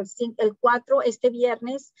máscaras, pero el 4, este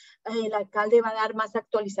viernes, el alcalde va a dar más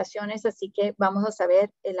actualizaciones, así que vamos a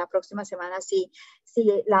saber en la próxima semana si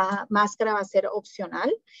la máscara va a ser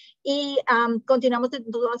opcional. Y continuamos de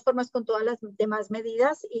todas formas con todas las demás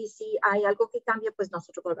medidas, y si hay algo que cambie, pues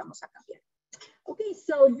nosotros volvemos a cambiar. Okay,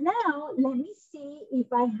 so now let me see if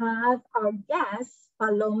I have our guest,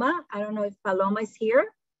 Paloma. I don't know if Paloma is here.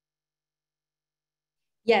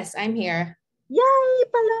 Yes, I'm here. Yay,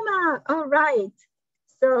 Paloma. All right.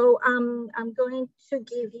 So I'm going to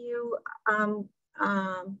give you, I'm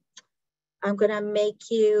going to make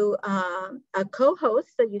you a co-host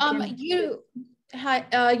so you can.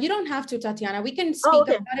 You don't have to, Tatiana. We can Oh, speak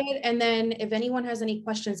okay. about it, and then if anyone has any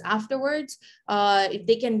questions afterwards, if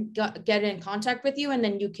they can get in contact with you, and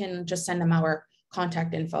then you can just send them our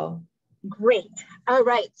contact info. Great. All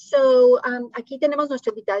right. So aquí tenemos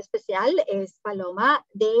nuestra invitada especial, es Paloma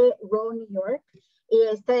de Raw, New York. Y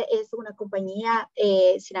esta es una compañía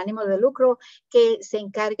sin ánimo de lucro que se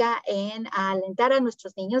encarga en alentar a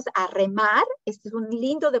nuestros niños a remar. Este es un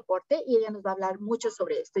lindo deporte y ella nos va a hablar mucho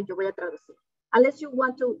sobre esto. Yo voy a traducir. Unless you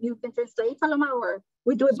want to, you can translate, Paloma, or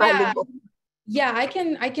we do it bilingual. Yeah, I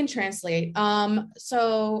can translate.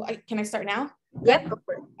 So can I start now? Yep, go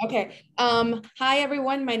for it. Okay. Hi,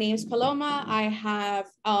 everyone. My name is Paloma. I have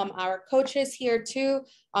our coaches here too,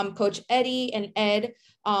 Coach Eddie and Ed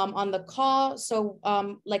on the call. So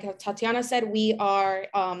like Tatiana said, we are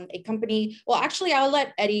a company. Well, actually, I'll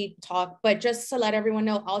let Eddie talk, but just to let everyone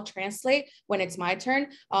know, I'll translate when it's my turn.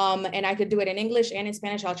 And I could do it in English and in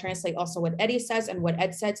Spanish. I'll translate also what Eddie says and what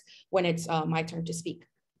Ed says when it's my turn to speak.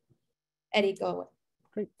 Eddie, go.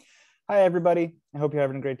 Great. Hi, everybody. I hope you're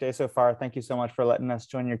having a great day so far. Thank you so much for letting us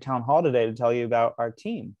join your town hall today to tell you about our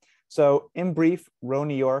team. So in brief, Row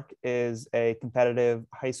New York is a competitive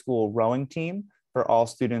high school rowing team for all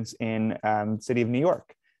students in the city of New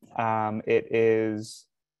York. It is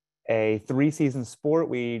a 3-season sport.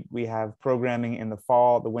 We have programming in the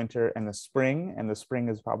fall, the winter, and the spring. And the spring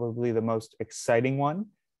is probably the most exciting one,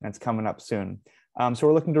 and it's coming up soon. So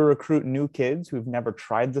we're looking to recruit new kids who've never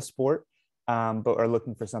tried the sport, but are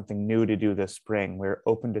looking for something new to do this spring. We're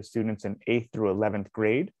open to students in 8th through 11th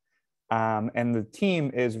grade. And the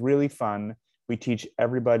team is really fun. We teach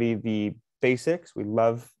everybody the basics. We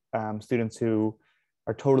love students who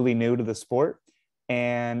are totally new to the sport.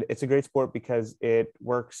 And it's a great sport because it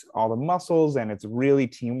works all the muscles and it's really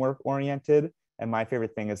teamwork oriented. And my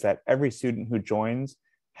favorite thing is that every student who joins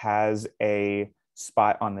has a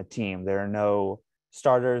spot on the team. There are no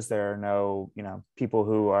starters. There are no, people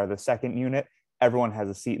who are the second unit. Everyone has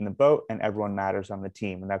a seat in the boat and everyone matters on the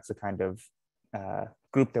team. And that's the kind of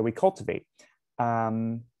group that we cultivate.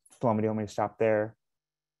 Paloma, do you want me to stop there?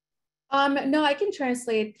 No, I can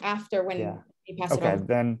translate after when you pass it on. Okay,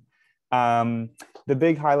 then the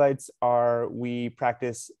big highlights are we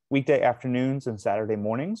practice weekday afternoons and Saturday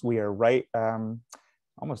mornings. We are right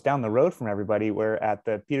almost down the road from everybody. We're at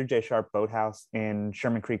the Peter J. Sharp Boathouse in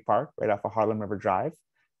Sherman Creek Park, right off of Harlem River Drive.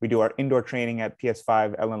 We do our indoor training at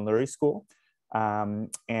PS5 Ellen Lurie School. And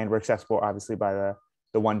we're accessible, obviously, by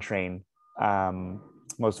the one train.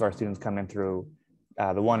 Most of our students come in through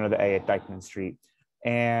the 1 or the A at Dyckman Street.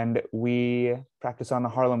 And we practice on the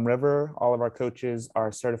Harlem River. All of our coaches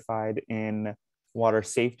are certified in water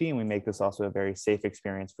safety, and we make this also a very safe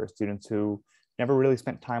experience for students who never really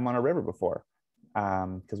spent time on a river before,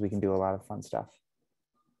 because we can do a lot of fun stuff.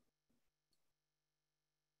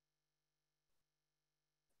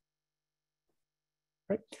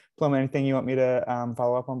 Right. Paloma, anything you want me to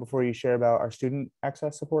follow up on before you share about our student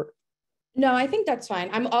access support? No, I think that's fine.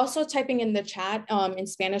 I'm also typing in the chat in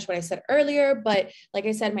Spanish what I said earlier, but like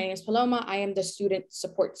I said, my name is Paloma. I am the Student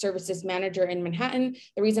Support Services Manager in Manhattan.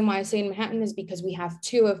 The reason why I say in Manhattan is because we have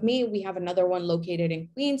 2 of me. We have another one located in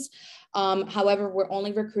Queens. However, we're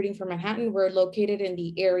only recruiting for Manhattan. We're located in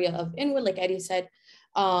the area of Inwood, like Eddie said.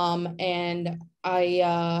 And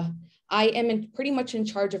I am pretty much in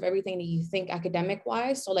charge of everything that you think academic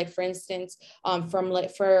wise. So like, for instance,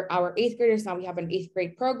 for our 8th graders, now we have an 8th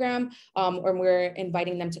grade program, and we're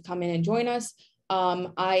inviting them to come in and join us.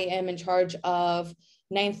 I am in charge of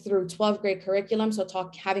 9th through 12th grade curriculum. So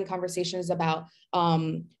having conversations about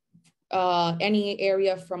any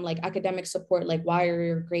area from like academic support, like why are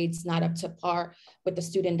your grades not up to par with the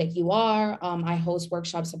student that you are. I host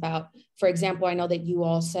workshops about, for example, I know that you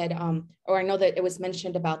all said, or I know that it was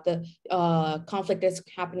mentioned about the conflict that's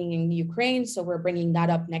happening in Ukraine. So we're bringing that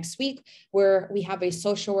up next week, where we have a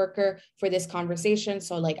social worker for this conversation.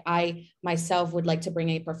 So like I myself would like to bring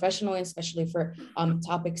a professional in, especially for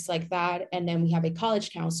topics like that. And then we have a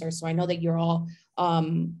college counselor. So I know that you're all,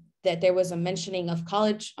 that there was a mentioning of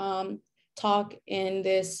college talk in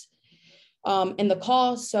this, in the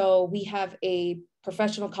call. So we have a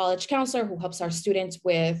professional college counselor who helps our students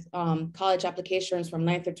with college applications from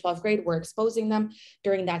 9th through 12th grade. We're exposing them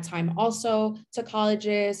during that time also to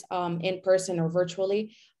colleges in person or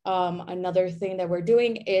virtually. Another thing that we're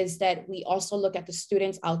doing is that we also look at the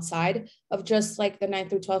students outside of just like the 9th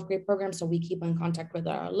through 12th grade program. So we keep in contact with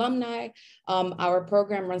our alumni. Our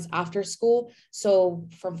program runs after school. So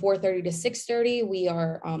from 4:30 to 6:30, we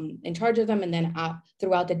are in charge of them. And then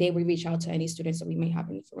throughout the day, we reach out to any students that we may have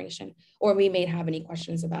information or we may have any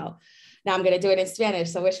questions about. Now I'm going to do it in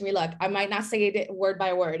Spanish, so wish me luck. I might not say it word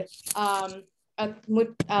by word.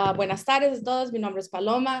 Buenas tardes a todos, mi nombre es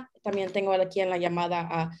Paloma. También tengo aquí en la llamada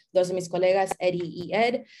a dos de mis colegas, Eddie y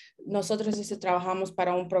Ed. Nosotros trabajamos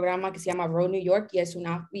para un programa que se llama Row New York y es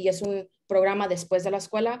un programa después de la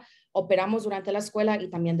escuela. Operamos durante la escuela y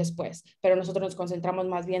también después, pero nosotros nos concentramos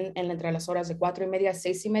más bien entre las horas de 4:30 a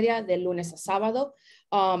 6:30 de lunes a sábado,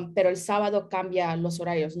 pero el sábado cambia los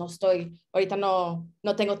horarios. Ahorita no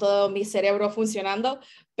tengo todo mi cerebro funcionando,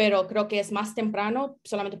 pero creo que es más temprano,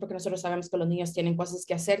 solamente porque nosotros sabemos que los niños tienen cosas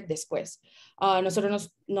que hacer después.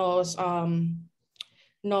 Nosotros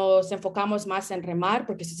nos enfocamos más en remar,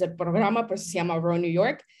 porque ese es el programa, por eso se llama Row New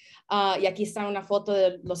York. Y aquí está una foto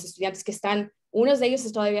de los estudiantes que unos de ellos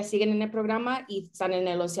todavía siguen en el programa y están en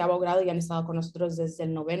el 11º grado y han estado con nosotros desde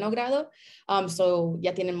el 9º grado. So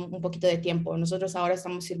ya tienen un poquito de tiempo. Nosotros ahora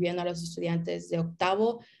estamos sirviendo a los estudiantes de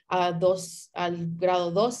 8º al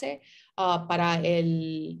grado 12 para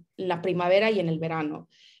la primavera y en el verano.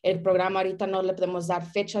 El programa ahorita no le podemos dar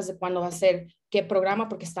fechas de cuándo va a ser qué programa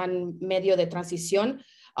porque está en medio de transición,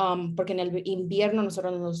 porque en el invierno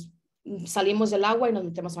nosotros nos salimos del agua y nos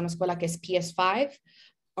metemos a una escuela que es PS5.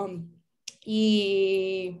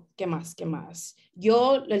 Y ¿qué más?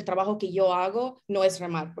 El trabajo que yo hago no es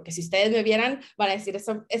remar, porque si ustedes me vieran, van a decir,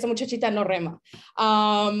 esa muchachita no rema.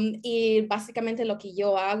 Y básicamente lo que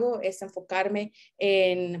yo hago es enfocarme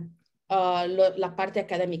en la parte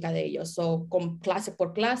académica de ellos, con clase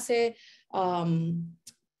por clase,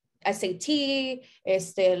 SAT,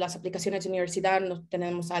 las aplicaciones de universidad,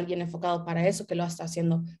 tenemos a alguien enfocado para eso que lo está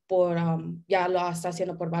haciendo ya lo está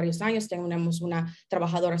haciendo por varios años. Tenemos una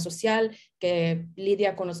trabajadora social que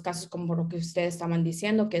lidia con los casos como lo que ustedes estaban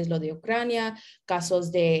diciendo, que es lo de Ucrania,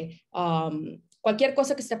 casos de cualquier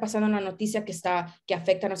cosa que esté pasando en la noticia que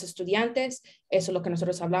afecta a los estudiantes. Eso es lo que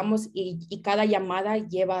nosotros hablamos y cada llamada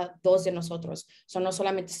lleva 2 de nosotros. No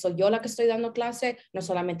solamente soy yo la que estoy dando clase, no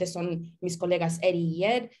solamente son mis colegas Eddie y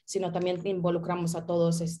Ed, sino también involucramos a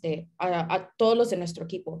todos, a todos los de nuestro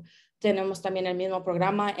equipo. Tenemos también el mismo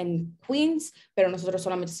programa en Queens, pero nosotros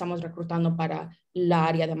solamente estamos reclutando para la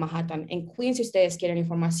área de Manhattan. En Queens, si ustedes quieren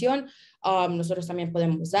información, nosotros también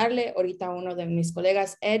podemos darle. Ahorita uno de mis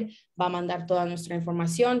colegas, Ed, va a mandar toda nuestra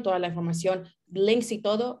información, toda la información, links y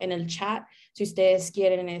todo en el chat. Si ustedes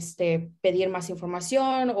quieren pedir más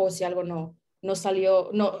información o si algo no salió,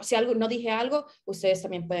 si algo no dije algo, ustedes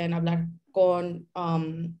también pueden hablar con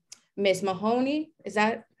Miss Mahoney. Is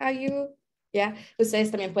that how you? Yeah.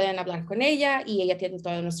 Ustedes también pueden hablar con ella y ella tiene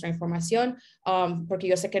toda nuestra información, porque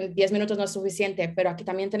yo sé que en 10 minutos no es suficiente, pero aquí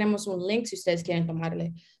también tenemos un link si ustedes quieren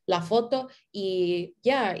tomarle la foto y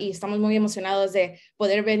y estamos muy emocionados de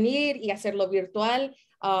poder venir y hacerlo virtual.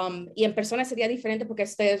 Y en persona sería diferente porque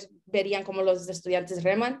ustedes verían cómo los estudiantes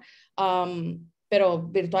reman, pero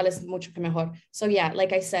virtual es mucho que mejor. So yeah,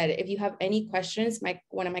 like I said, if you have any questions,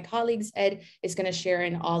 one of my colleagues, Ed, is going to share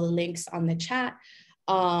in all the links on the chat.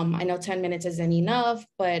 I know 10 minutes isn't enough,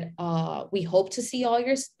 but we hope to see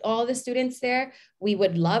all the students there. We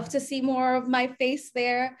would love to see more of my face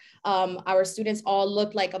there. Our students all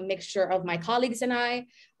look like a mixture of my colleagues and I,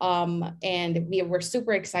 and we're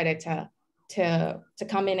super excited to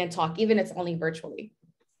come in and talk, even if it's only virtually.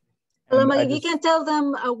 Paloma, you can tell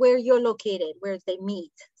them where you're located, where they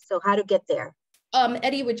meet, so how to get there.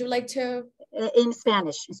 Eddie, would you like to? In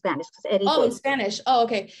Spanish. Eddie in Spanish. Oh,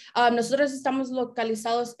 okay. Nosotros estamos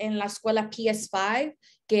localizados en la escuela PS5,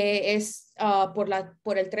 que es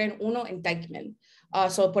por el tren 1 en Dykeman.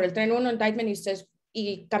 Por el tren 1 en Dykeman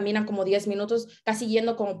y caminan como 10 minutos, casi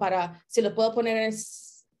yendo como si lo puedo poner en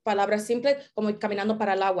palabras simples, como caminando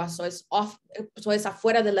para el agua. Es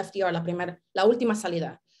afuera del FDR, la última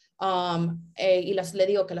salida. Y le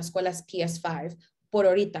digo que la escuela es PS5. Por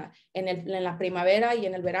ahorita, en la primavera y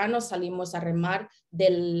en el verano salimos a remar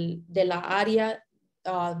de la área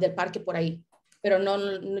del parque por ahí. Pero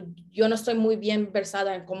yo no estoy muy bien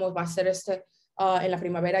versada en cómo va a ser en la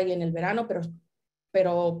primavera y en el verano,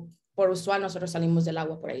 pero por usual nosotros salimos del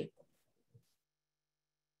agua por ahí.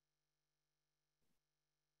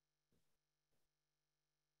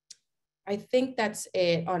 I think that's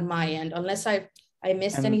it on my end, unless I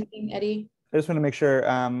missed anything, Eddie. I just want to make sure,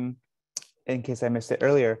 in case I missed it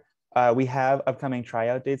earlier, we have upcoming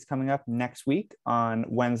tryout dates coming up next week on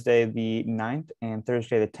Wednesday the 9th and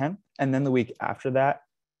Thursday the 10th. And then the week after that,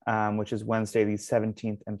 which is Wednesday the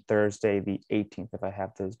 17th and Thursday the 18th, if I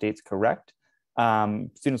have those dates correct.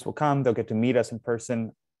 Students will come, they'll get to meet us in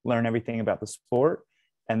person, learn everything about the sport.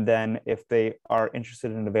 And then if they are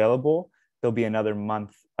interested and available, there'll be another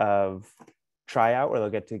month of tryout where they'll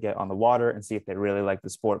get to get on the water and see if they really like the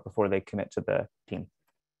sport before they commit to the team.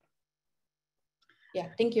 Yeah,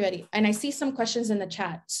 thank you, Eddie. And I see some questions in the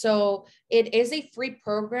chat. So it is a free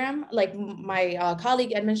program, like my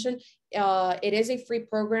colleague had mentioned. It is a free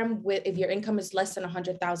program with if your income is less than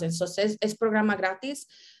 100,000. So es programa gratis.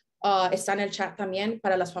 Está en el chat también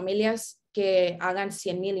para las familias que hagan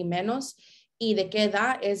 100,000 y menos. ¿Y de qué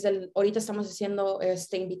edad? Ahorita estamos haciendo,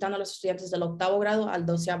 invitando a los estudiantes del 8º grado al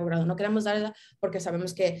 12º grado. No queremos dar edad porque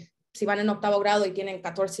sabemos que si van en 8º grado y tienen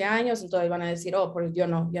 14 años, entonces van a decir, oh, pues yo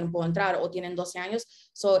no puedo entrar, o tienen 12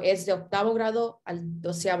 años. So es de 8º grado al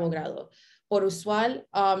 12º grado. Por usual,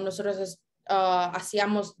 nosotros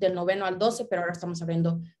hacíamos del 9º al 12, pero ahora estamos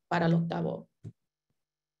abriendo para el 8º.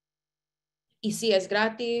 Y sí, es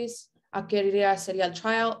gratis. ¿A qué día sería el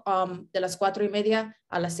trial? De las 4:30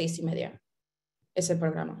 a las 6:30. Es el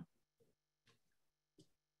programa.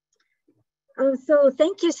 So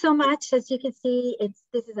thank you so much. As you can see,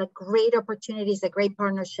 this is a great opportunity. It's a great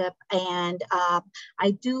partnership. And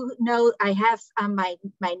I do know I have my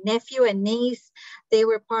nephew and niece. They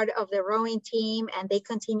were part of the rowing team and they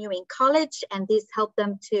continue in college. And this helped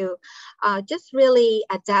them to just really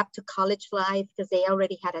adapt to college life because they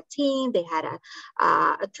already had a team. They had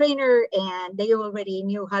a trainer and they already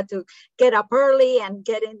knew how to get up early and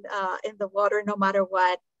get in the water no matter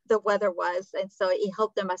what the weather was, and so it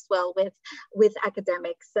helped them as well with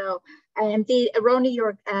academics. So, and the Row New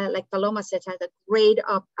York, like Paloma said, has a great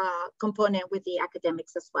component with the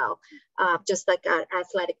academics as well, just like our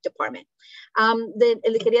athletic department.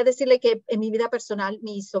 Le quería decirle que en mi vida personal,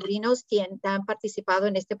 mis sobrinos han participado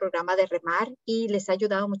en este programa de remar y les ha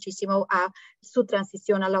ayudado muchísimo a su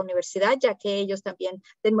transición a la universidad, ya que ellos también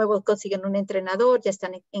de nuevo consiguen un entrenador, ya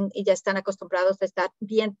están acostumbrados a estar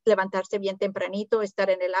bien, levantarse bien tempranito, estar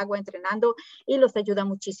en el agua entrenando y los ayuda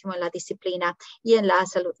muchísimo en la disciplina y en la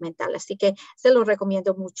salud mental. Así que se los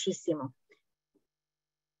recomiendo muchísimo.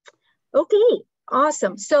 Okay,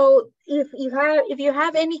 awesome. So if you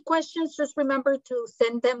have any questions, just remember to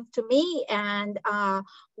send them to me, and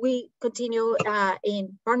we continue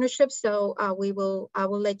in partnership. So I will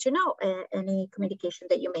let you know any communication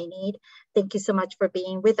that you may need. Thank you so much for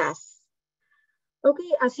being with us. Ok,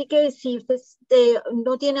 así que si usted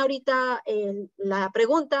no tiene ahorita la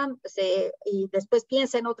pregunta y después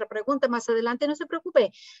piensa en otra pregunta más adelante, no se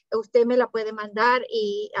preocupe. Usted me la puede mandar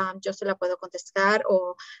y yo se la puedo contestar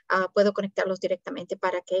o puedo conectarlos directamente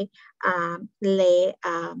para que le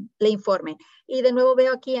informen. Y de nuevo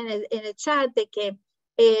veo aquí en el chat de que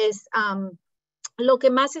es... lo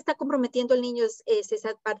que más está comprometiendo el niño es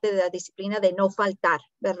esa parte de la disciplina de no faltar,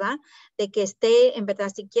 ¿verdad? De que esté, en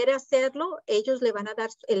verdad, si quiere hacerlo, ellos le van a dar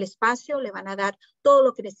el espacio, le van a dar todo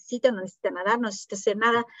lo que necesita, no necesita nadar, no necesita hacer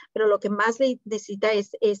nada, pero lo que más le necesita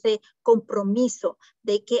es ese compromiso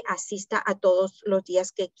de que asista a todos los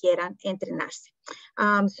días que quieran entrenarse.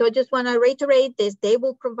 So I just want to reiterate this, they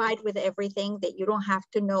will provide with everything, that you don't have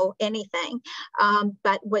to know anything,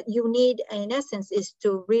 but what you need in essence is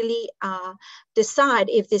to really decide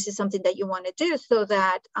if this is something that you want to do so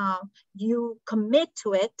that you commit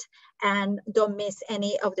to it and don't miss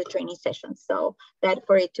any of the training sessions, so that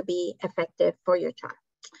for it to be effective for your child.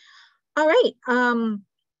 All right,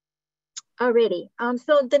 already.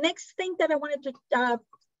 So the next thing that I wanted to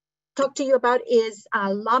talk to you about is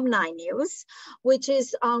alumni news, which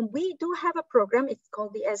is we do have a program. It's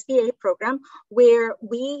called the SBA program, where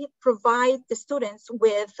we provide the students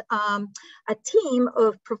with a team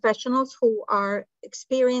of professionals who are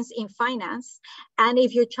experienced in finance. And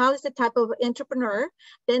if your child is the type of entrepreneur,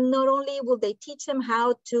 then not only will they teach them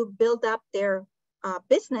how to build up their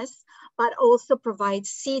business, but also provide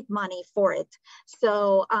seed money for it,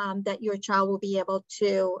 so that your child will be able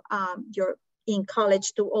to in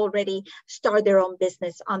college to already start their own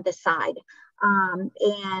business on the side,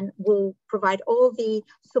 and will provide all the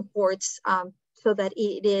supports so that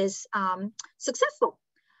it is successful.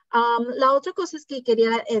 La otra cosa es que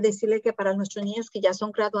quería decirle que para nuestros niños que ya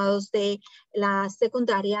son graduados de la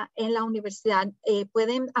secundaria en la universidad,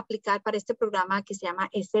 pueden aplicar para este programa que se llama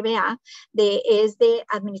SBA, es de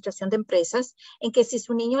Administración de Empresas, en que si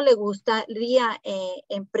su niño le gustaría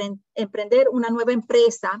emprender una nueva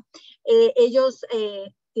empresa, ellos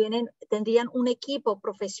tendrían un equipo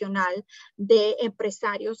profesional de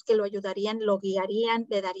empresarios que lo ayudarían, lo guiarían,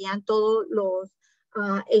 le darían todos los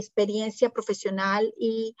experiencia profesional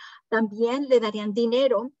y también le darían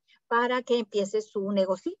dinero para que empiece su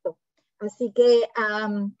negocito. Así que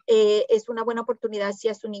es una buena oportunidad si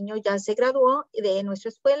a su niño ya se graduó de nuestra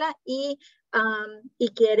escuela y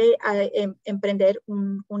quiere emprender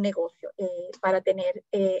un negocio para tener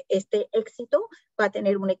este éxito, va a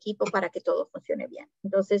tener un equipo para que todo funcione bien.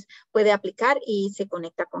 Entonces puede aplicar y se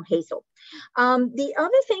conecta con Hazel. The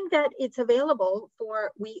other thing that it's available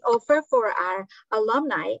we offer for our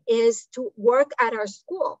alumni is to work at our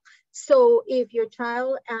school. So if your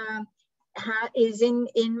child is in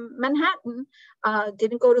Manhattan,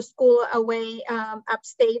 didn't go to school away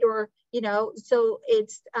upstate, or so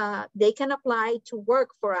it's they can apply to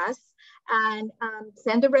work for us and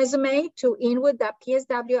send a resume to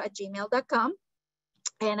inwood.psw@gmail.com.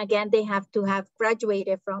 And again, they have to have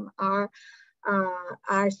graduated from our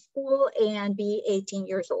school and be 18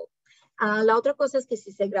 years old. La otra cosa es que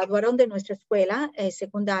si se graduaron de nuestra escuela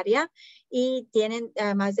secundaria y tienen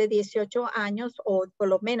más de 18 años o por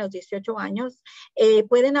lo menos 18 años,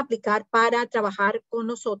 pueden aplicar para trabajar con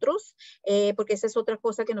nosotros, porque esa es otra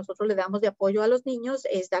cosa que nosotros le damos de apoyo a los niños,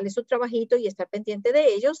 es darles su trabajito y estar pendiente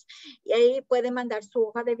de ellos. Y ahí pueden mandar su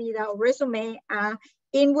hoja de vida o resume a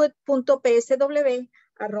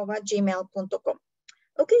inwood.psw@gmail.com.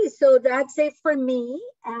 Okay, so that's it for me,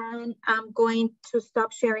 and I'm going to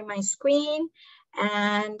stop sharing my screen.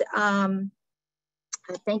 And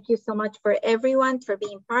thank you so much for everyone for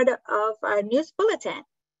being part of our news bulletin.